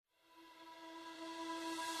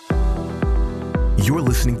You're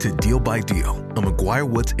listening to Deal by Deal, a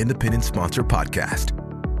McGuireWoods independent sponsor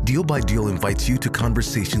podcast. Deal by Deal invites you to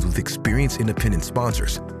conversations with experienced independent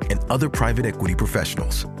sponsors and other private equity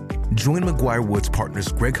professionals. Join McGuireWoods partners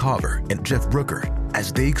Greg Haver and Jeff Brooker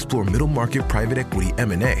as they explore middle market private equity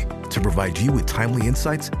M&A to provide you with timely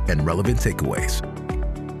insights and relevant takeaways.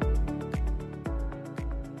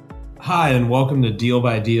 Hi, and welcome to Deal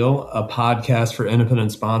by Deal, a podcast for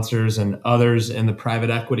independent sponsors and others in the private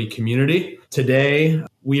equity community. Today,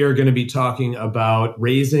 we are going to be talking about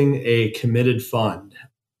raising a committed fund.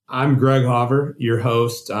 I'm Greg Haver, your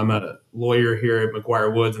host. I'm a lawyer here at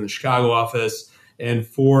McGuireWoods in the Chicago office. And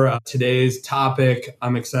for today's topic,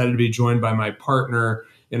 I'm excited to be joined by my partner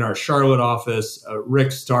in our Charlotte office,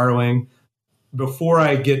 Rick Starling. Before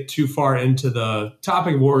I get too far into the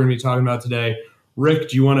topic of what we're going to be talking about today, Rick,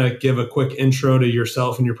 do you want to give a quick intro to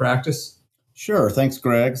yourself and your practice? Sure. Thanks,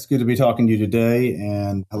 Greg. It's good to be talking to you today.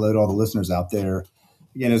 And hello to all the listeners out there.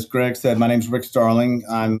 Again, as Greg said, my name is Rick Starling.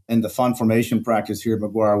 I'm in the fund formation practice here at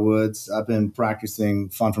McGuireWoods. I've been practicing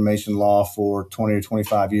fund formation law for 20 or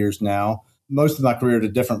 25 years now. Most of my career at a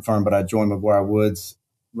different firm, but I joined McGuireWoods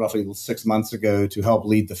roughly 6 months ago to help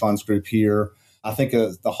lead the funds group here. I think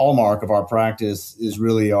the hallmark of our practice is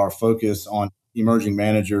really our focus on emerging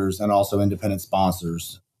managers and also independent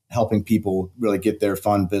sponsors, helping people really get their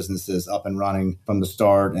fund businesses up and running from the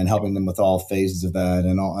start and helping them with all phases of that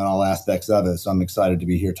and all aspects of it. So I'm excited to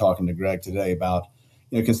be here talking to Greg today about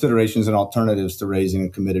considerations and alternatives to raising a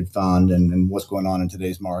committed fund and what's going on in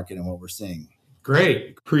today's market and what we're seeing.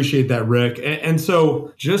 Great. Appreciate that, Rick. And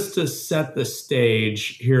so just to set the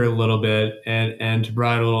stage here a little bit and to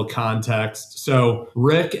provide a little context. So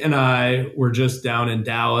Rick and I were just down in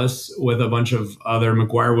Dallas with a bunch of other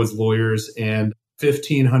McGuireWoods lawyers and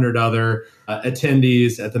 1,500 other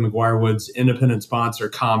attendees at the McGuireWoods Independent Sponsor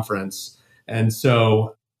Conference. And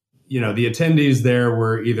so, the attendees there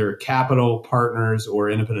were either capital partners or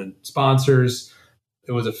independent sponsors.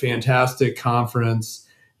 It was a fantastic conference.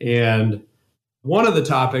 And one of the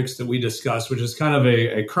topics that we discussed, which is kind of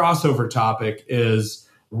a crossover topic, is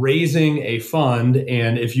raising a fund.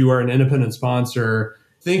 And if you are an independent sponsor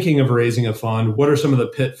thinking of raising a fund, what are some of the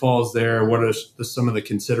pitfalls there? What are some of the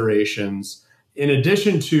considerations? In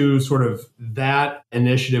addition to sort of that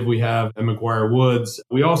initiative we have at McGuireWoods,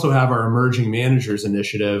 we also have our Emerging Managers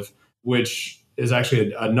Initiative, which is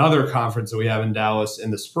actually another conference that we have in Dallas in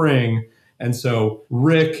the spring. And so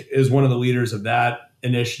Rick is one of the leaders of that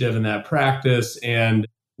initiative and that practice and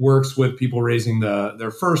works with people raising their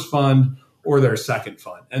first fund or their second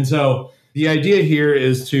fund. And so the idea here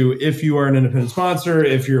is to, if you are an independent sponsor,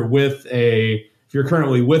 if you're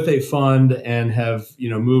currently with a fund and have,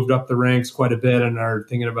 moved up the ranks quite a bit and are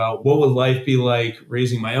thinking about what would life be like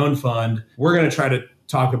raising my own fund, we're going to try to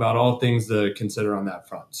talk about all things to consider on that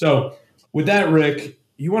front. So with that, Rick,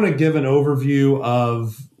 you want to give an overview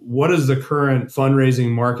of what is the current fundraising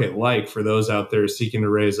market like for those out there seeking to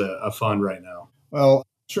raise a fund right now? Well,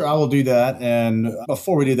 sure, I will do that. And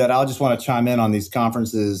before we do that, I'll just want to chime in on these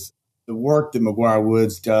conferences. The work that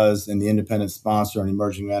McGuireWoods does in the independent sponsor and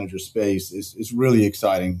emerging manager space is really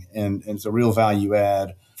exciting. And it's a real value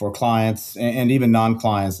add for clients and even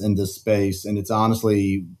non-clients in this space. And it's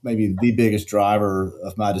honestly maybe the biggest driver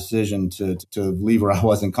of my decision to leave where I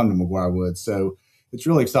was and come to McGuireWoods. So it's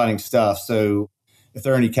really exciting stuff. So if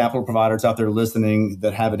there are any capital providers out there listening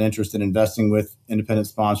that have an interest in investing with independent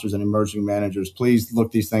sponsors and emerging managers, please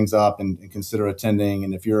look these things up and consider attending.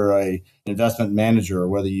 And if you're an investment manager,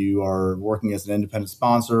 whether you are working as an independent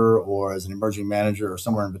sponsor or as an emerging manager or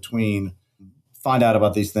somewhere in between, find out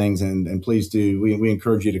about these things and please do. We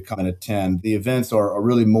encourage you to come and attend. The events are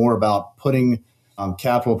really more about putting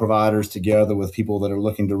capital providers together with people that are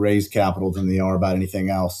looking to raise capital than they are about anything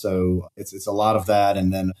else. So it's a lot of that.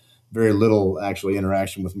 And then very little actually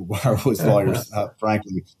interaction with McGuireWoods lawyers,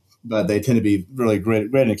 frankly, but they tend to be really great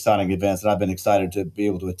and exciting events. And I've been excited to be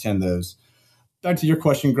able to attend those. Back to your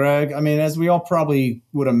question, Greg. I mean, as we all probably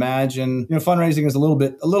would imagine, fundraising is a little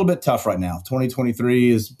bit tough right now.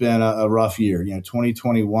 2023 has been a rough year.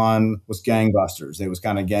 2021 was gangbusters. It was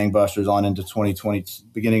kind of gangbusters on into 2020,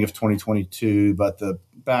 beginning of 2022, but the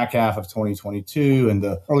back half of 2022 and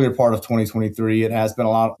the earlier part of 2023, it has been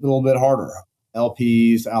a little bit harder.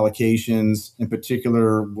 LPs, allocations, in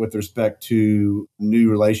particular with respect to new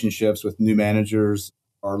relationships with new managers,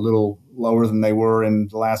 are a little lower than they were in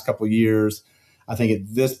the last couple of years. I think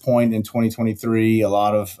at this point in 2023, a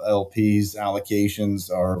lot of LPs' allocations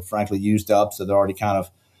are frankly used up. So they're already kind of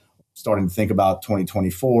starting to think about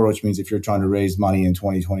 2024, which means if you're trying to raise money in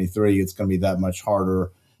 2023, it's going to be that much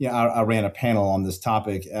harder. I ran a panel on this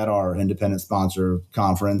topic at our independent sponsor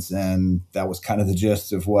conference, and that was kind of the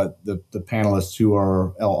gist of what the panelists who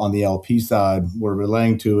are on the LP side were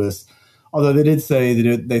relaying to us. Although they did say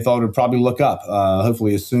that they thought it would probably look up,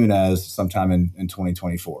 hopefully as soon as sometime in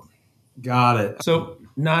 2024. Got it. So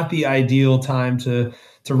not the ideal time to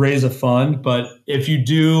raise a fund, but if you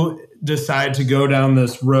do decide to go down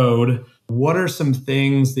this road, what are some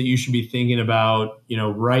things that you should be thinking about,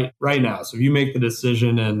 right now? So if you make the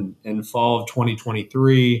decision in fall of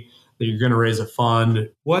 2023 that you're going to raise a fund,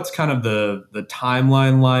 what's kind of the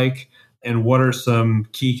timeline like, and what are some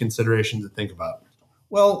key considerations to think about?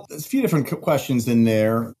 Well, there's a few different questions in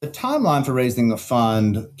there. The timeline for raising a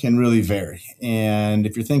fund can really vary. And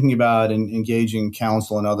if you're thinking about engaging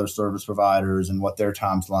counsel and other service providers and what their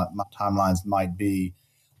timelines might be,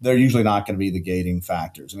 they're usually not going to be the gating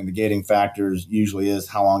factors. I mean, the gating factors usually is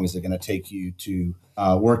how long is it going to take you to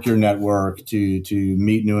work your network, to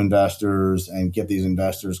meet new investors and get these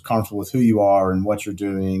investors comfortable with who you are and what you're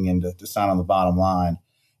doing, and to sign on the bottom line.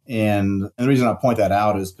 And the reason I point that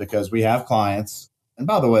out is because we have clients. And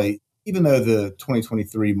by the way, even though the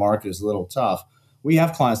 2023 market is a little tough, we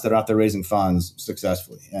have clients that are out there raising funds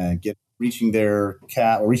successfully and reaching their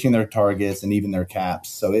targets and even their caps.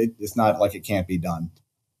 So it's not like it can't be done.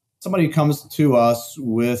 Somebody who comes to us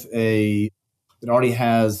that already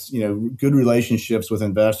has good relationships with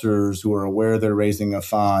investors who are aware they're raising a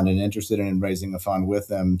fund and interested in raising a fund with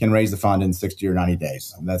them can raise the fund in 60 or 90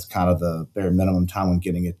 days. And that's kind of the bare minimum time when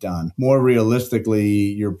getting it done. More realistically,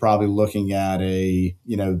 you're probably looking at a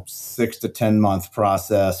 6 to 10 month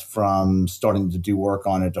process from starting to do work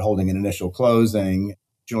on it to holding an initial closing. You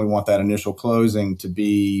generally want that initial closing to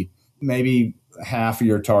be maybe half of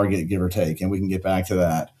your target, give or take, and we can get back to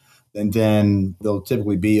that. And then there'll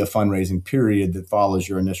typically be a fundraising period that follows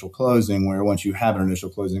your initial closing, where once you have an initial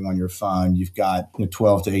closing on your fund, you've got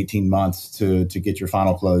 12 to 18 months to get your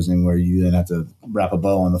final closing, where you then have to wrap a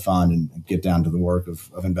bow on the fund and get down to the work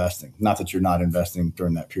of investing. Not that you're not investing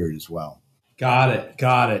during that period as well. Got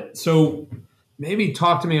it. So maybe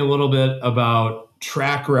talk to me a little bit about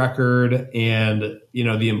track record and,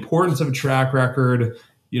 the importance of a track record.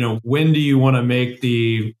 When do you want to make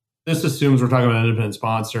this assumes we're talking about an independent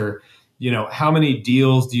sponsor, how many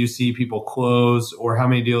deals do you see people close, or how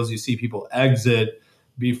many deals do you see people exit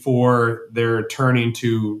before they're turning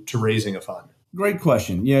to raising a fund? Great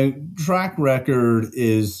question. Track record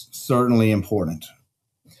is certainly important.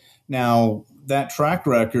 Now, that track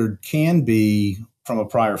record can be from a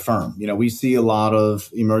prior firm. We see a lot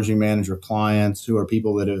of emerging manager clients who are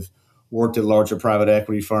people that have worked at larger private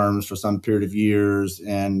equity firms for some period of years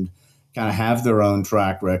and kind of have their own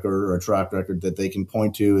track record, or a track record that they can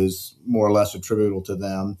point to is more or less attributable to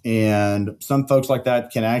them. And some folks like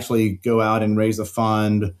that can actually go out and raise a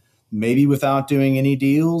fund maybe without doing any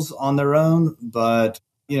deals on their own. But,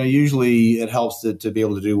 usually it helps to be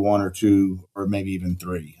able to do one or two or maybe even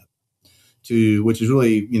three, which is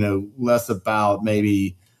really, less about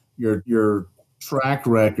maybe your track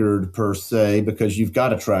record per se, because you've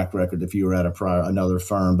got a track record if you were at another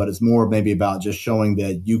firm, but it's more maybe about just showing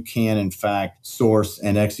that you can in fact source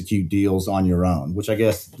and execute deals on your own, which I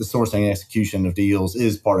guess the sourcing and execution of deals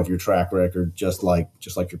is part of your track record, just like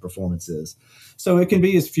your performance is. So it can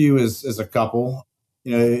be as few as a couple.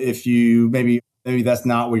 If you maybe that's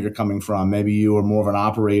not where you're coming from. Maybe you are more of an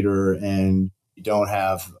operator and you don't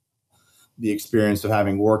have the experience of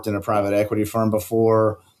having worked in a private equity firm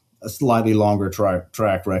before. A slightly longer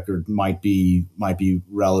track record might be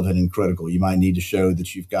relevant and critical. You might need to show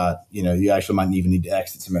that you've got, you actually might even need to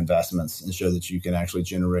exit some investments and show that you can actually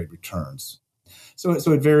generate returns. So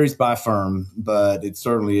it varies by firm, but it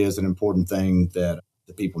certainly is an important thing that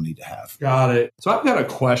the people need to have. Got it. So I've got a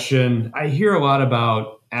question. I hear a lot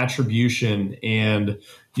about attribution, and,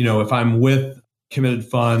 if I'm with committed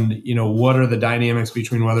fund, what are the dynamics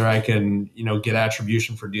between whether I can, get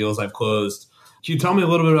attribution for deals I've closed? Can you tell me a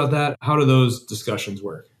little bit about that? How do those discussions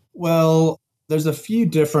work? Well, there's a few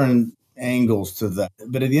different angles to that.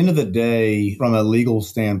 But at the end of the day, from a legal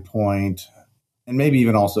standpoint, and maybe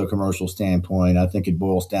even also a commercial standpoint, I think it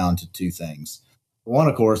boils down to two things. One,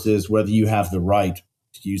 of course, is whether you have the right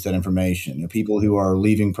to use that information. People who are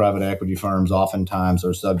leaving private equity firms oftentimes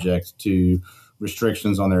are subject to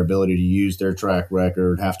restrictions on their ability to use their track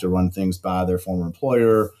record, have to run things by their former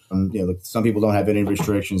employer. Some people don't have any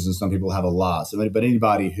restrictions and some people have a lot. But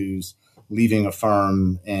anybody who's leaving a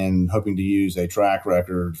firm and hoping to use a track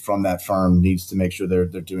record from that firm needs to make sure they're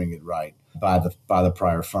doing it right by the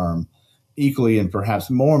prior firm. Equally, and perhaps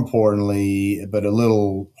more importantly, but a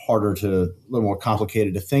little more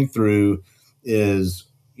complicated to think through, is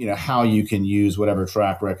how you can use whatever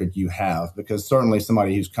track record you have, because certainly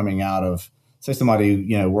somebody who's coming out of, say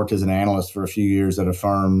somebody, worked as an analyst for a few years at a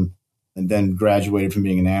firm and then graduated from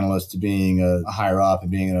being an analyst to being a higher up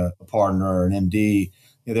and being a partner or an MD,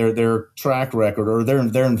 their track record or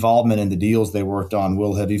their involvement in the deals they worked on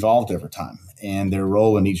will have evolved over time, and their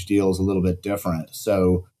role in each deal is a little bit different.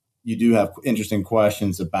 So you do have interesting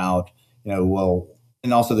questions about,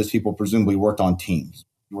 and also those people presumably worked on teams.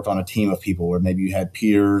 You worked on a team of people where maybe you had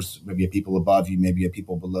peers, maybe you had people above you, maybe you had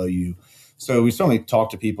people below you. So we certainly talk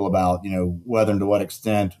to people about, whether and to what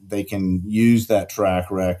extent they can use that track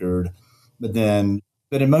record. But in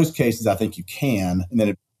most cases, I think you can. And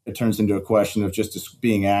then it turns into a question of just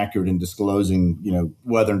being accurate and disclosing,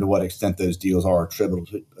 whether and to what extent those deals are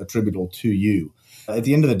attributable to you. At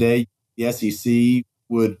the end of the day, the SEC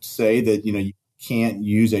would say that, you can't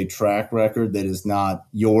use a track record that is not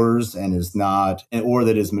yours and or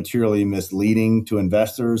that is materially misleading to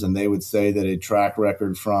investors. And they would say that a track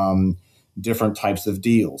record from different types of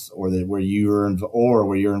deals, or that where your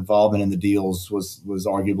involvement in the deals was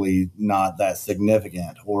arguably not that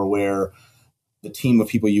significant, or where the team of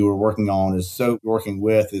people you were working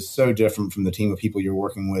with is so different from the team of people you're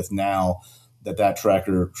working with now that track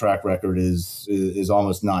record is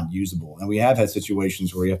almost not usable. And we have had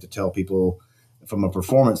situations where you have to tell people from a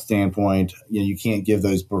performance standpoint, you can't give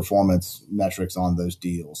those performance metrics on those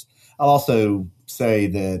deals. I'll also say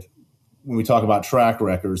that when we talk about track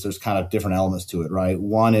records, there's kind of different elements to it, right?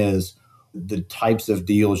 One is the types of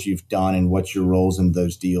deals you've done and what your roles in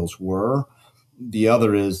those deals were. The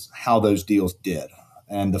other is how those deals did.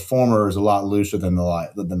 And the former is a lot looser than the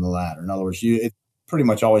latter. In other words, it's pretty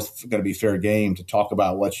much always going to be fair game to talk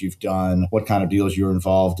about what you've done, what kind of deals you're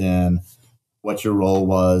involved in, what your role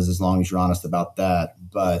was, as long as you're honest about that.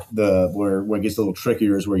 But where it gets a little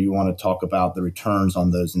trickier is where you want to talk about the returns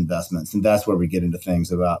on those investments. And that's where we get into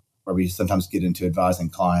things about where we sometimes get into advising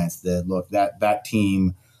clients that, look, that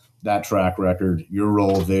team, that track record, your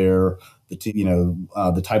role there,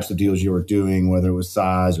 the types of deals you were doing, whether it was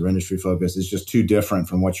size or industry focus, is just too different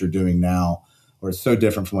from what you're doing now, or it's so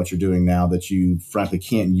different from what you're doing now that you frankly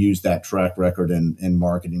can't use that track record in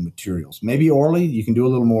marketing materials. Maybe orally, you can do a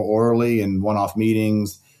little more orally in one-off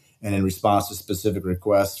meetings and in response to specific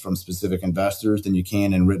requests from specific investors than you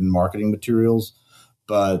can in written marketing materials.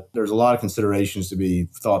 But there's a lot of considerations to be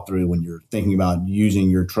thought through when you're thinking about using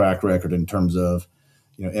your track record in terms of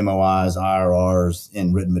MOIs, IRRs,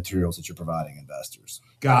 and written materials that you're providing investors.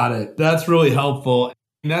 Got it. That's really helpful.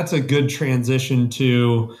 And that's a good transition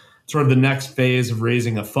to sort of the next phase of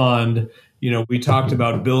raising a fund. We talked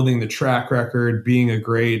about building the track record, being a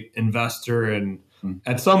great investor. And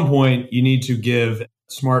at some point, you need to give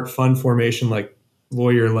smart fund formation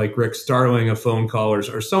lawyer like Rick Starling a phone call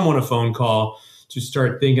or someone a phone call to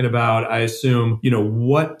start thinking about, I assume,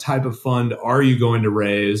 what type of fund are you going to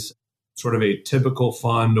raise? Sort of a typical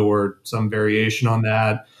fund or some variation on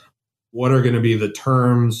that? What are going to be the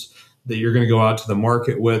terms that you're going to go out to the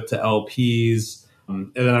market with, to LPs?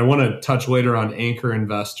 And then I want to touch later on anchor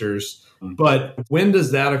investors. But when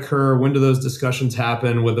does that occur? When do those discussions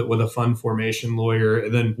happen with a fund formation lawyer?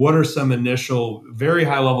 And then what are some initial, very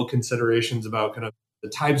high level considerations about kind of the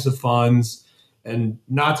types of funds? And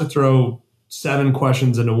not to throw 7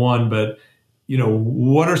 questions into one, but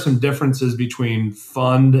what are some differences between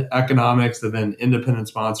fund economics and then independent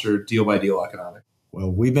sponsor deal by deal economics? Well,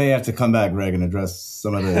 we may have to come back, Greg, and address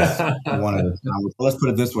some of this one at a time. Let's put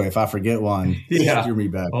it this way. If I forget one, steer me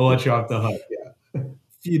back. I'll let you off the hook. Yeah.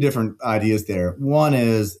 A few different ideas there. One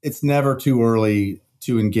is it's never too early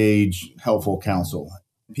to engage helpful counsel.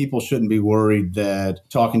 People shouldn't be worried that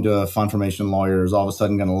talking to a fund formation lawyer is all of a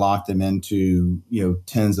sudden going to lock them into,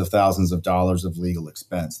 tens of thousands of dollars of legal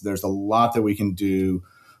expense. There's a lot that we can do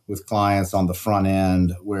with clients on the front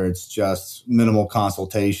end where it's just minimal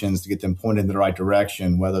consultations to get them pointed in the right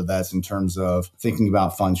direction, whether that's in terms of thinking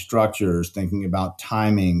about fund structures, thinking about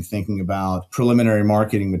timing, thinking about preliminary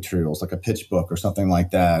marketing materials like a pitch book or something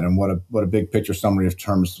like that, and what a big picture summary of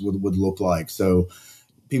terms would look like. So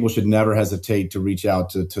people should never hesitate to reach out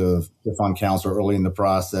to fund counsel early in the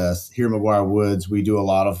process. Here at McGuireWoods, we do a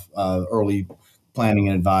lot of early planning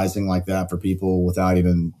and advising like that for people without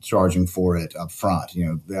even charging for it up front.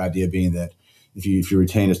 The idea being that if you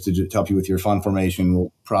retain us to help you with your fund formation,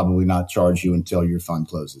 we'll probably not charge you until your fund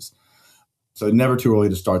closes. So never too early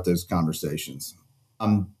to start those conversations.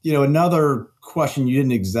 Another question you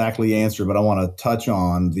didn't exactly answer, but I want to touch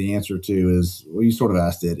on the answer to is, well, you sort of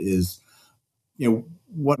asked it, is,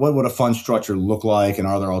 what would a fund structure look like? And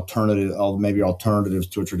are there alternatives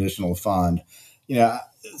to a traditional fund?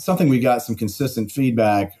 Something we got some consistent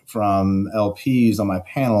feedback from LPs on my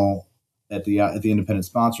panel at the Independent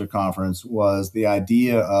Sponsor Conference was the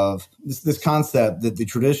idea of this concept that the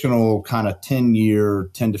traditional kind of 10-year,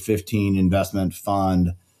 10 to 15 investment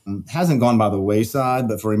fund hasn't gone by the wayside,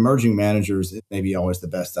 but for emerging managers, it may be always the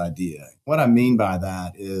best idea. What I mean by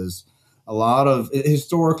that is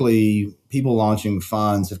historically, people launching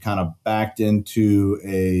funds have kind of backed into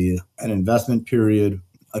an investment period,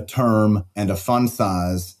 a term, and a fund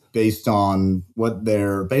size based on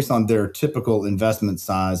their typical investment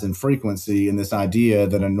size and frequency, and this idea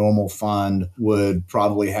that a normal fund would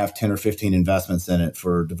probably have 10 or 15 investments in it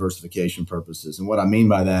for diversification purposes. And what I mean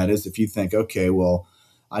by that is if you think, okay, well,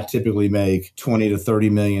 I typically make $20 to $30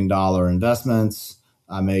 million investments.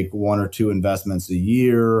 I make one or two investments a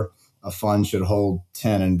year. A fund should hold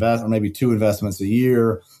 10 or maybe two investments a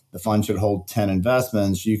year. The fund should hold 10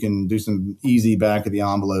 investments. You can do some easy back of the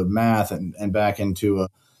envelope math and back into a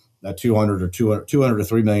 $200 or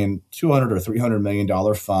 $300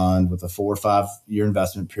 million fund with a 4 or 5 year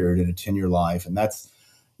investment period and a 10-year life. And that's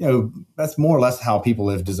more or less how people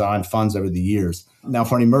have designed funds over the years. Now,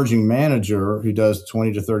 for an emerging manager who does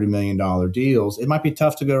 $20 to $30 million deals, it might be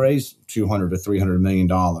tough to go raise $200 to $300 million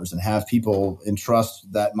and have people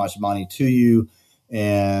entrust that much money to you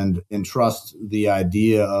and entrust the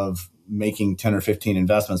idea of making 10 or 15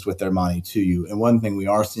 investments with their money to you. And one thing we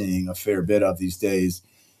are seeing a fair bit of these days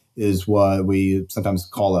is what we sometimes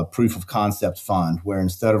call a proof of concept fund, where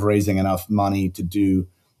instead of raising enough money to do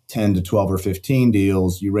 10 to 12 or 15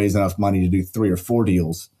 deals, you raise enough money to do 3 or 4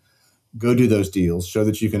 deals. Go do those deals, show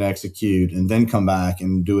that you can execute, and then come back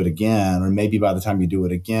and do it again. Or maybe by the time you do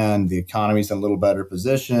it again, the economy's in a little better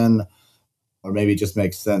position, or maybe it just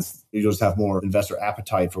makes sense. You just have more investor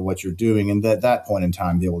appetite for what you're doing. And at that point in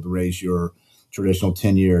time, be able to raise your traditional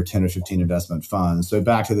 10-year, 10 or 15 investment funds. So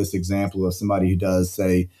back to this example of somebody who does,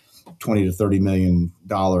 say, $20 to $30 million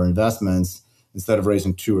investments, instead of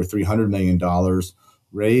raising $200 or $300 million,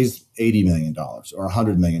 raise $80 million or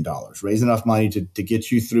 $100 million. Raise enough money to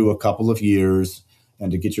get you through a couple of years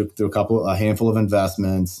and to get you through a handful of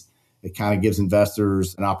investments. It kind of gives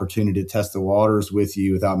investors an opportunity to test the waters with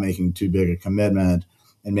you without making too big a commitment,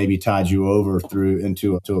 and maybe tides you over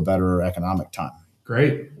into a better economic time.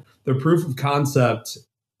 Great. The proof of concept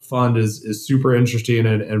fund is super interesting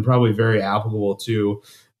and probably very applicable to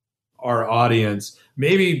our audience.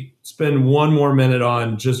 Maybe spend one more minute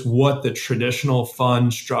on just what the traditional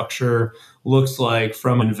fund structure looks like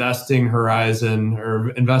from investing horizon or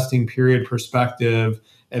investing period perspective,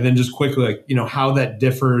 and then just quickly, how that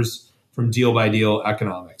differs from deal by deal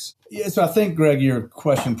economics. Yeah, so I think, Greg, your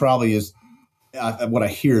question probably is what I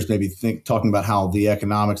hear is maybe talking about how the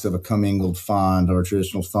economics of a commingled fund or a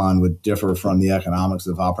traditional fund would differ from the economics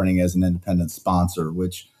of operating as an independent sponsor,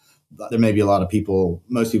 which there may be a lot of people,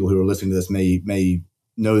 most people who are listening to this may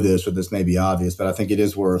know this, or this may be obvious, but I think it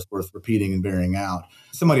is worth repeating and bearing out.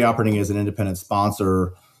 Somebody operating as an independent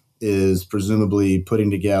sponsor is presumably putting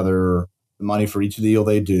together the money for each deal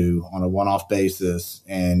they do on a one-off basis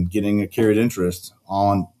and getting a carried interest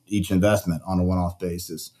on each investment on a one-off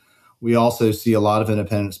basis. We also see a lot of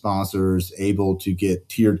independent sponsors able to get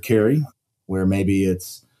tiered carry, where maybe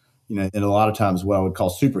it's, and a lot of times what I would call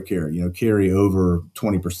super carry, carry over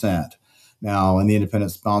 20%. Now, in the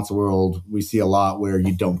independent sponsor world, we see a lot where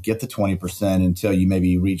you don't get the 20% until you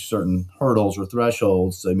maybe reach certain hurdles or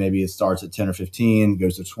thresholds. So maybe it starts at 10 or 15,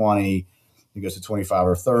 goes to 20, it goes to 25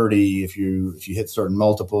 or 30 if you hit certain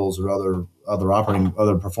multiples or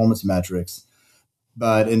other performance metrics.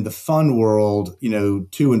 But in the fund world,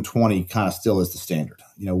 2 and 20 kind of still is the standard.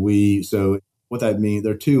 So what that means,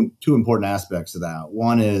 there are two important aspects to that.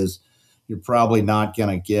 One is you're probably not going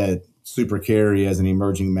to get super carry as an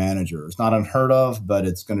emerging manager. It's not unheard of, but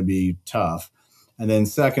it's going to be tough. And then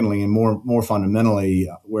secondly, and more fundamentally,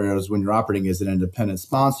 whereas when you're operating as an independent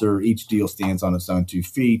sponsor, each deal stands on its own 2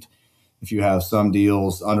 feet. If you have some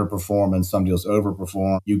deals underperform and some deals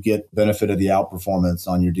overperform, you get benefit of the outperformance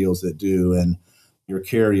on your deals that do. And your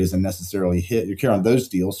carry isn't necessarily hit. Your carry on those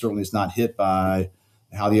deals certainly is not hit by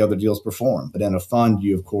how the other deals perform. But in a fund,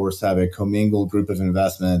 you, of course, have a commingled group of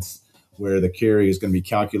investments where the carry is going to be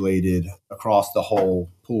calculated across the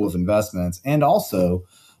whole pool of investments. And also,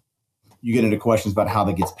 you get into questions about how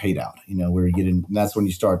that gets paid out, where you get in. That's when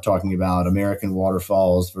you start talking about American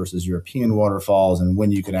waterfalls versus European waterfalls and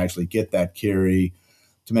when you can actually get that carry.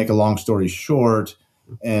 To make a long story short,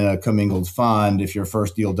 in a commingled fund, if your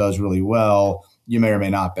first deal does really well, you may or may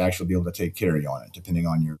not actually be able to take carry on it, depending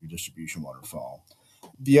on your distribution waterfall.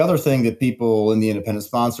 The other thing that people in the independent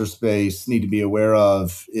sponsor space need to be aware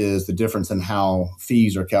of is the difference in how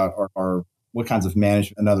fees are what kinds of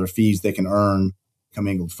management and other fees they can earn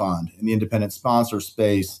commingled fund. In the independent sponsor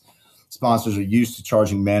space, sponsors are used to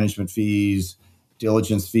charging management fees,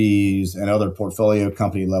 diligence fees, and other portfolio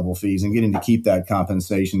company level fees, and getting to keep that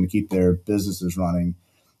compensation to keep their businesses running.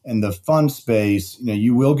 In the fund space,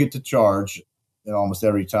 you will get to charge in almost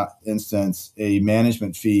every instance a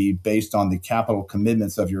management fee based on the capital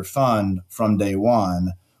commitments of your fund from day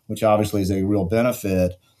one, which obviously is a real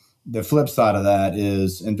benefit. The flip side of that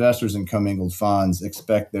is investors in commingled funds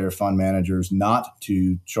expect their fund managers not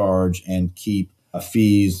to charge and keep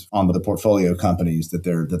fees on the portfolio companies that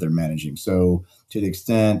they're managing. So to the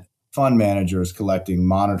extent fund managers collecting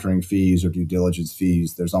monitoring fees or due diligence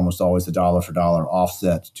fees, there's almost always a dollar for dollar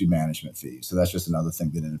offset to management fees. So that's just another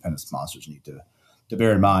thing that independent sponsors need to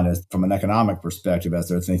bear in mind as from an economic perspective as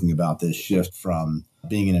they're thinking about this shift from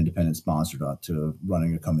being an independent sponsor to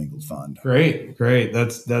running a commingled fund. Great.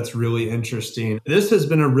 That's really interesting. This has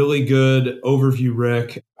been a really good overview,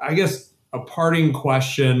 Rick. I guess a parting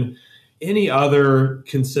question. Any other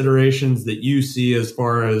considerations that you see as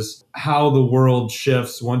far as how the world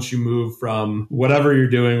shifts once you move from whatever you're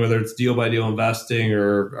doing, whether it's deal by deal investing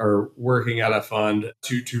or working at a fund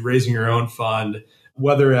to raising your own fund,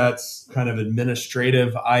 whether that's kind of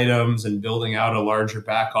administrative items and building out a larger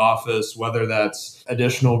back office, whether that's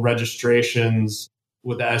additional registrations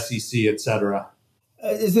with the SEC, et cetera?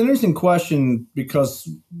 It's an interesting question because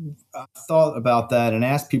I thought about that and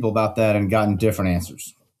asked people about that and gotten different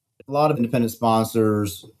answers. A lot of independent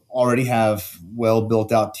sponsors already have well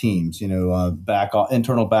built out teams, internal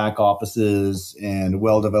back offices and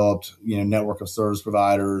well developed, network of service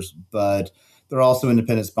providers. But there are also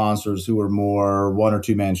independent sponsors who are more one or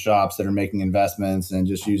two man shops that are making investments and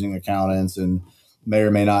just using accountants and may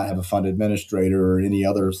or may not have a fund administrator or any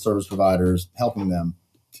other service providers helping them.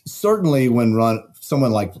 Certainly when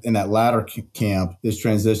someone like in that latter camp is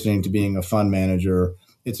transitioning to being a fund manager,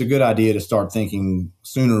 it's a good idea to start thinking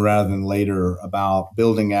sooner rather than later about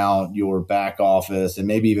building out your back office and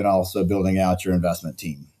maybe even also building out your investment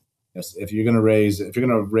team. If you're going to raise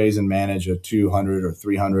and manage a $200 or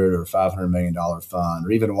 $300 or $500 million fund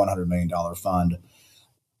or even a $100 million fund,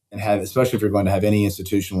 and especially if you're going to have any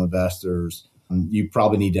institutional investors, you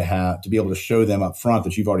probably need to be able to show them up front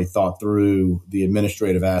that you've already thought through the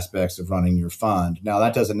administrative aspects of running your fund. Now,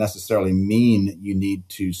 that doesn't necessarily mean you need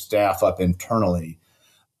to staff up internally,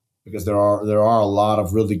 because there are a lot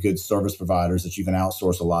of really good service providers that you can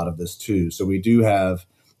outsource a lot of this to. So we do have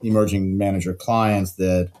emerging manager clients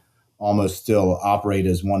that almost still operate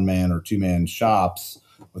as one-man or two-man shops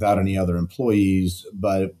without any other employees.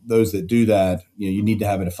 But those that do that, you need to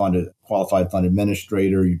have a qualified fund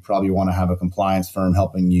administrator. You probably want to have a compliance firm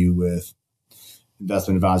helping you with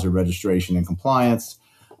investment advisor registration and compliance.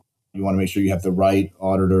 You want to make sure you have the right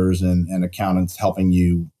auditors and accountants helping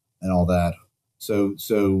you and all that.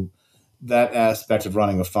 So that aspect of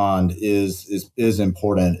running a fund is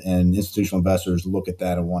important, and institutional investors look at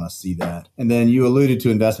that and want to see that. And then you alluded to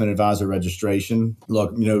investment advisor registration.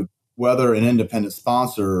 Look, whether an independent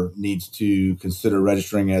sponsor needs to consider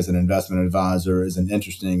registering as an investment advisor is an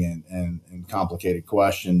interesting and complicated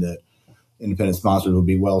question that independent sponsors will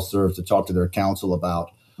be well served to talk to their counsel about.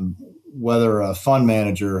 Whether a fund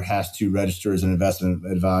manager has to register as an investment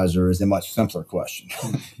advisor is a much simpler question.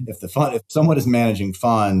 If someone is managing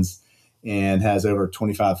funds and has over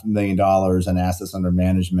 $25 million in assets under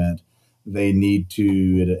management, they need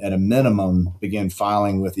to, at a minimum, begin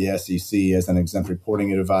filing with the SEC as an exempt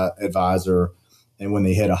reporting advisor. And when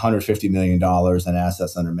they hit $150 million in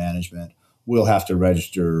assets under management, we'll have to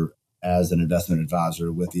register as an investment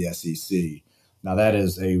advisor with the SEC. Now, that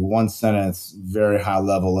is a one-sentence, very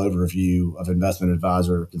high-level overview of investment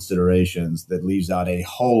advisor considerations that leaves out a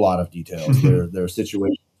whole lot of details. There are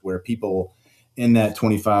situations where people in that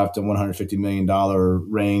 $25 to $150 million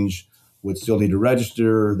range would still need to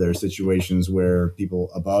register. There are situations where people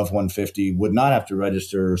above 150 would not have to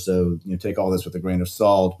register. So take all this with a grain of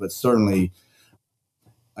salt. But certainly,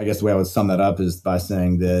 I guess the way I would sum that up is by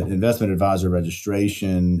saying that investment advisor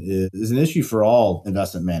registration is an issue for all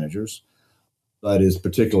investment managers, but is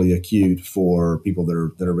particularly acute for people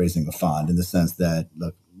that are raising a fund, in the sense that,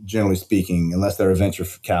 look, generally speaking, unless they're a venture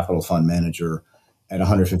capital fund manager at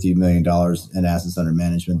 $150 million in assets under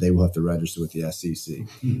management, they will have to register with the SEC.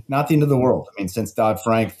 Not the end of the world. I mean, since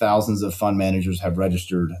Dodd-Frank, thousands of fund managers have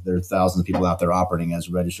registered. There are thousands of people out there operating as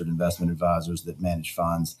registered investment advisors that manage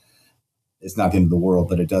funds. It's not the end of the world,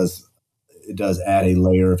 but it does add a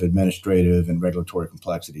layer of administrative and regulatory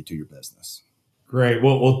complexity to your business. Great.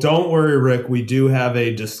 Well, don't worry, Rick. We do have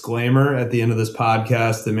a disclaimer at the end of this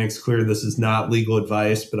podcast that makes clear this is not legal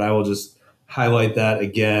advice, but I will just highlight that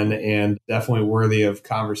again, and definitely worthy of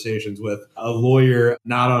conversations with a lawyer,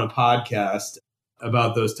 not on a podcast,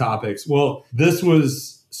 about those topics. Well, this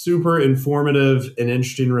was super informative and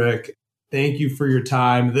interesting, Rick. Thank you for your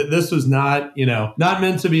time. This was not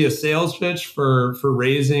meant to be a sales pitch for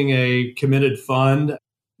raising a committed fund.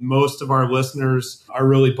 Most of our listeners are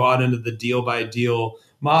really bought into the deal by deal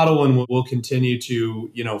model, and we'll continue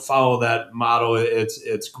to, follow that model.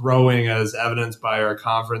 It's growing as evidenced by our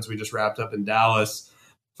conference we just wrapped up in Dallas.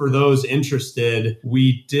 For those interested,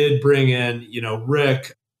 we did bring in,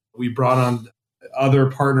 Rick. We brought on other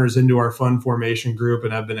partners into our fund formation group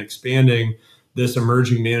and have been expanding this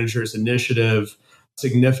emerging managers initiative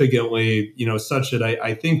significantly, such that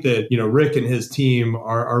I think that, Rick and his team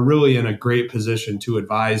are really in a great position to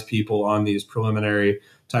advise people on these preliminary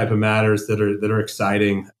type of matters that are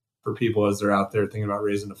exciting for people as they're out there thinking about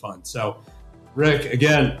raising a fund. So, Rick,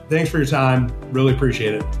 again, thanks for your time. Really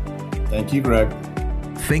appreciate it. Thank you, Greg.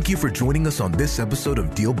 Thank you for joining us on this episode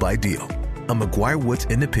of Deal by Deal, a McGuireWoods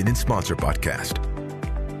independent sponsor podcast.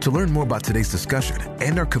 To learn more about today's discussion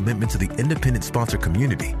and our commitment to the independent sponsor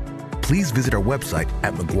community, please visit our website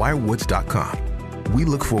at McGuireWoods.com. We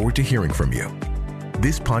look forward to hearing from you.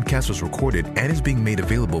 This podcast was recorded and is being made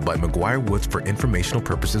available by McGuireWoods for informational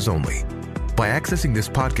purposes only. By accessing this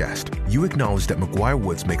podcast, you acknowledge that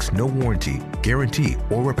McGuireWoods makes no warranty, guarantee,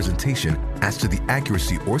 or representation as to the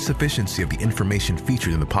accuracy or sufficiency of the information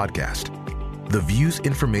featured in the podcast. The views,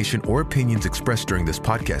 information, or opinions expressed during this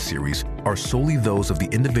podcast series are solely those of the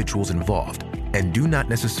individuals involved and do not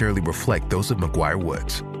necessarily reflect those of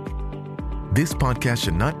McGuireWoods. This podcast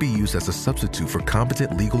should not be used as a substitute for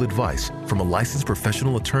competent legal advice from a licensed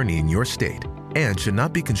professional attorney in your state and should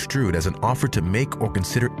not be construed as an offer to make or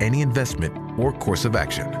consider any investment or course of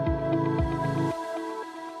action.